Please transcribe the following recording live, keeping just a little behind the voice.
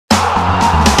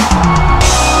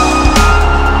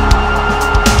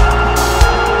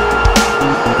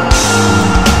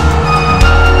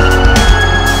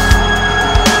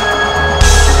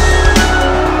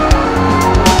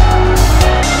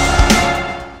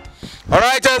All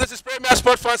right, this is Premier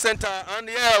Sport Fan Center, and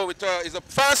yeah, it's a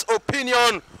fans'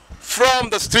 opinion from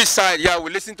the street side. Yeah, we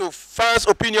listen to fans'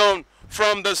 opinion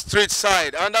from the street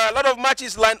side, and a lot of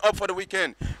matches lined up for the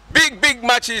weekend. Big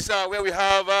matches where we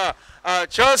have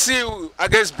Chelsea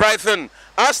against Brighton,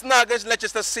 Arsenal against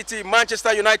Leicester City,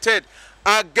 Manchester United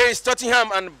against Tottenham,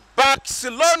 and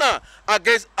Barcelona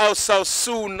against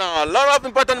Osasuna. A lot of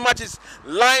important matches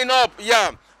line up.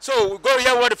 Yeah, so we'll go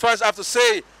hear what the fans have to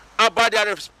say about their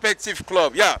respective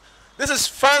club. Yeah, this is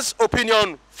fans'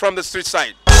 opinion from the street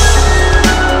side.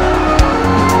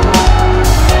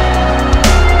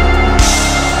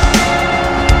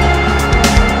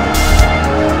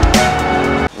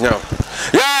 Yeah,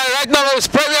 right now it's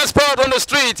Premier Sport on the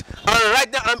street, and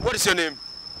right now, what is your name?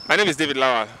 My name is David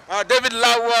Lawal. David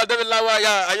Lawal,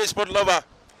 yeah, are you a sport lover?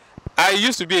 I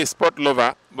used to be a sport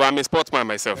lover, but I'm a sportsman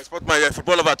myself. A sportsman, you're a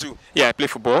football lover too? Yeah, I play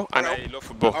football and I love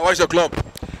football. What's your club?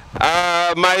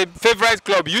 My favorite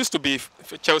club used to be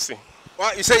Chelsea.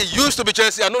 Well, you say it used to be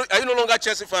Chelsea. Are you no longer a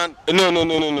Chelsea fan?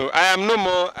 No. I am no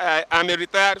more. I'm a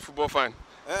retired football fan.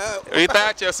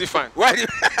 Retired Chelsea fan. Why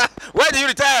do you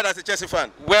retire as a Chelsea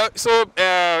fan? Well, so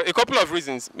a couple of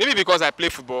reasons. Maybe because I play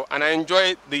football and I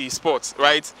enjoy the sport,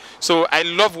 right? So I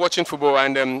love watching football,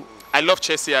 and I love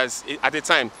Chelsea at the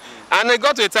time. And I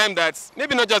got to a time that,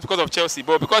 maybe not just because of Chelsea,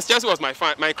 but because Chelsea was my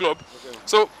club. Okay.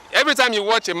 So every time you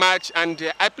watch a match,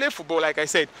 and I play football, like I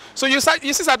said, so you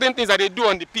see certain things that they do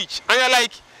on the pitch, and you're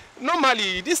like,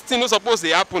 normally, this thing not supposed to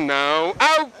happen now.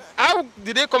 How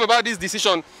did they come about this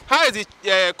decision? How is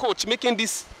the coach making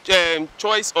this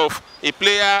choice of a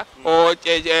player or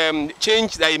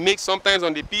change that he makes sometimes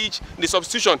on the pitch, the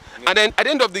substitution? And then at the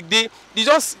end of the day,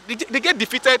 they get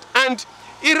defeated, and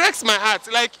it wrecks my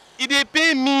heart. Like, they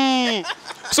pay me.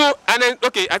 So, and then,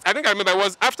 okay, I think I remember it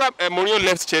was after Mourinho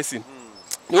left Chelsea.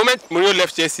 The moment Mourinho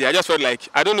left Chelsea, I just felt like,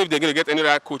 I don't know if they're going to get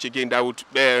another coach again that would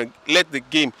let the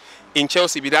game in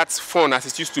Chelsea be that fun as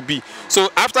it used to be.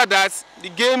 So after that, the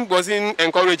game wasn't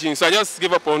encouraging. So I just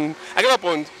gave up on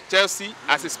Chelsea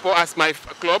as a sport, as my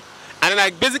club. And then I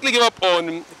basically gave up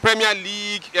on Premier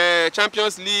League,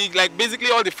 Champions League, like basically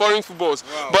all the foreign footballs.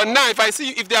 Wow. But now,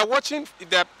 if they are watching,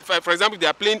 for example, if they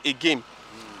are playing a game,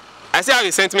 I still have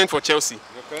a sentiment for Chelsea.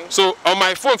 Okay. So on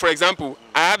my phone, for example,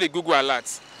 I have a Google alert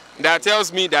that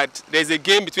tells me that there's a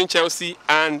game between Chelsea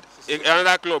and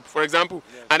another club, for example,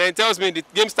 and then it tells me the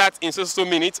game starts in so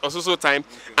minutes or so time.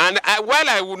 And while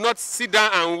I would not sit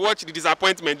down and watch the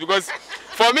disappointment, because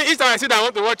for me, each time I sit down and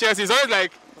want to watch Chelsea, it's always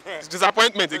like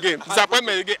disappointment again. So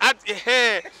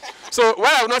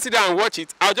while I will not sit down and watch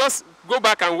it, I'll just go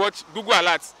back and watch Google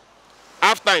alerts.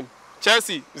 Half time,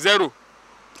 Chelsea 0.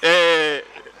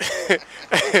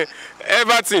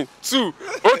 Everton 2.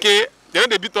 Okay,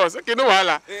 they beat us. Okay, no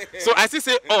wahala. So I still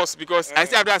say us because I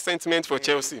still have that sentiment for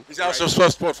Chelsea. Is that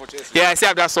soft spot for Chelsea? Yeah, I still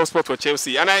have that soft spot for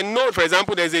Chelsea. And I know, for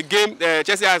example, there's a game,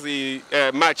 Chelsea has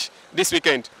a match this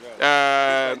weekend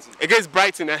against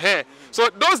Brighton. So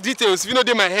those details, if you know,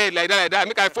 in my head like that,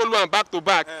 make I follow them back to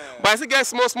back. But I still get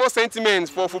small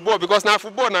sentiments for football, because now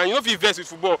football, you know, if you invest with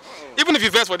football, even if you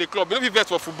invest for the club, you know, if you invest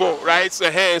for football, right?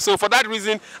 So for that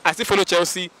reason, I still follow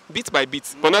Chelsea bit by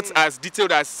bit, but not as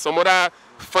detailed as some other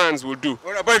fans will do.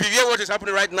 Right, but if you hear what is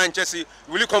happening right now in Chelsea,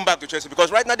 will you come back to Chelsea?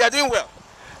 Because right now they are doing well.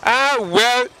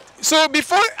 Well, so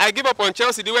before I gave up on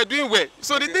Chelsea, they were doing well.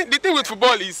 So the thing with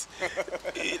football is,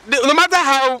 no matter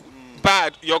how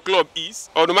bad your club is,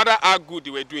 or no matter how good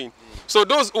they were doing, so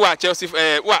those who are Chelsea, who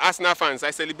are Arsenal fans,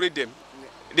 I celebrate them.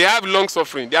 They have long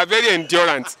suffering. They are very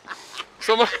endurant.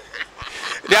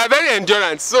 They are very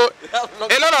endurant. So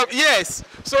a lot of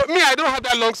So me, I don't have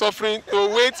that long suffering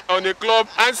to wait on a club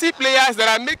and see players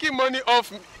that are making money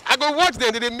off. I go watch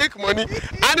them, they make money, and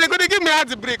they're going to give me a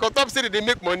heartbreak on top say that they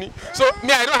make money. So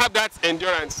me, I don't have that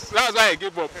endurance. That's why I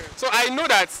gave up. So I know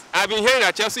that I've been hearing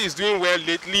that Chelsea is doing well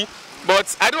lately,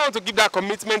 but I don't want to give that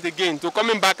commitment again to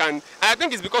coming back, and I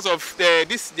think it's because of their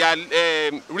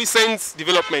recent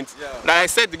development that I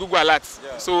set the Google alerts.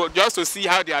 So just to see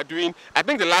how they are doing. I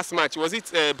think the last match, was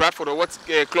it Bradford or what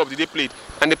club did they play?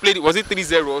 And they played, was it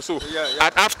 3-0 or so?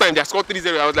 At halftime they scored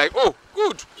 3-0. I was like, oh,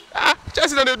 good.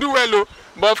 Chelsea don't do well though.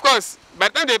 But of course, by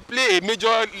the time they play a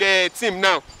major team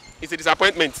now, it's a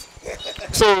disappointment.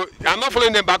 So I'm not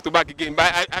following them back to back again,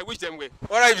 but I wish them well.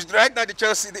 All right, right now the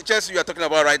Chelsea you are talking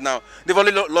about right now, they've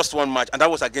only lost one match, and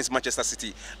that was against Manchester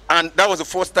City. And that was the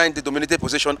first time they dominated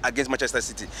possession against Manchester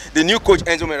City. The new coach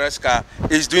Enzo Maresca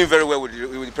is doing very well with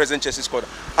the present Chelsea squad.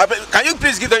 Can you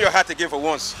please give them your heart again for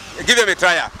once? Give them a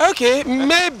trial. Okay,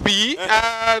 maybe.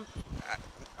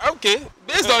 Okay,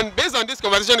 based on this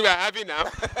conversation we are having now,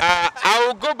 I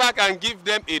will go back and give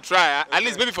them a try, at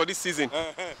least maybe for this season,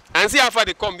 and see how far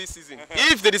they come this season.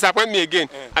 If they disappoint me again,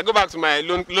 I go back to my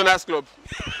loners club.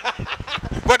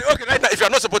 But okay, right now, if you are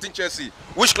not supporting Chelsea,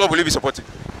 which club will you be supporting?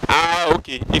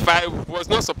 Okay. If I was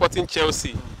not supporting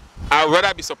Chelsea, I would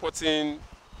rather be supporting.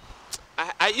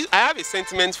 I have a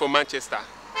sentiment for Manchester.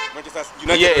 Manchester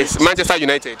United. Yes, Manchester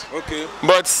United. Okay.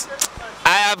 But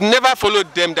I have never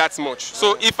followed them that much.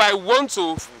 So if I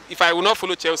will not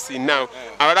follow Chelsea now,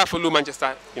 I would rather follow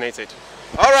Manchester United.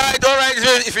 All right.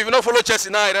 If you will not follow Chelsea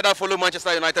now, I'd rather follow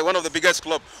Manchester United, one of the biggest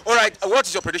clubs. All right. What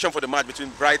is your prediction for the match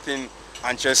between Brighton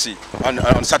and Chelsea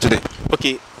on Saturday?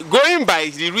 Okay. Going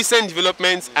by the recent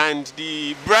developments and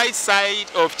the bright side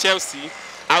of Chelsea,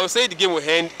 I will say the game will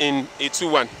end in a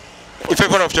 2-1. In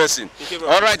favor of Chelsea.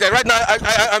 All right. Right now,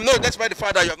 I know despite the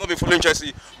fact that you have not been following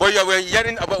Chelsea, but you were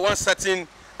hearing about one certain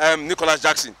Nicholas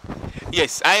Jackson.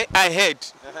 Yes, I heard.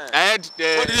 I heard.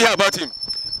 What did you hear about him?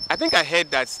 I think I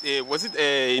heard that. Was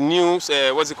it news?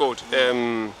 What's it called?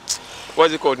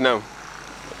 What's it called now?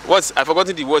 I forgot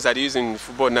the words that they use in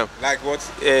football now. Like what?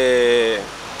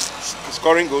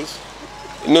 Scoring goals.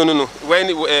 No. When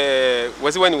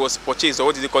was it when it was purchased, or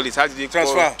what did they call it? How did they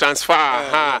transfer? Call it? Transfer.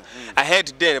 I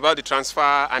heard then about the transfer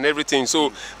and everything.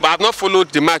 So, but I've not followed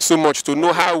the match so much to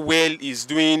know how well he's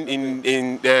doing in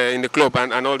the club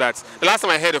and all that. The last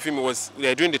time I heard of him was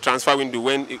during the transfer window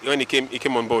when he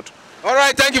came on board. All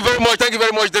right, thank you very much,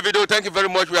 Davido. Thank you very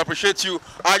much. We appreciate you.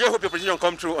 I just hope your prediction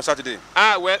come true on Saturday.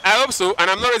 Well, I hope so, and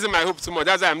I'm not raising my hope too much.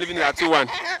 That's why I'm leaving it at 2-1.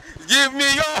 Give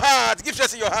me your heart. Give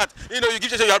Chelsea your heart. You know, you give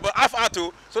Chelsea your heart, but half heart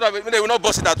too, so that they will not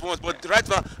bust it at once. But right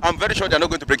now, I'm very sure they're not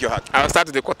going to break your heart. I'll start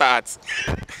with the quarter heart.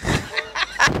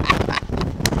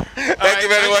 Thank you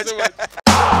very much. So much.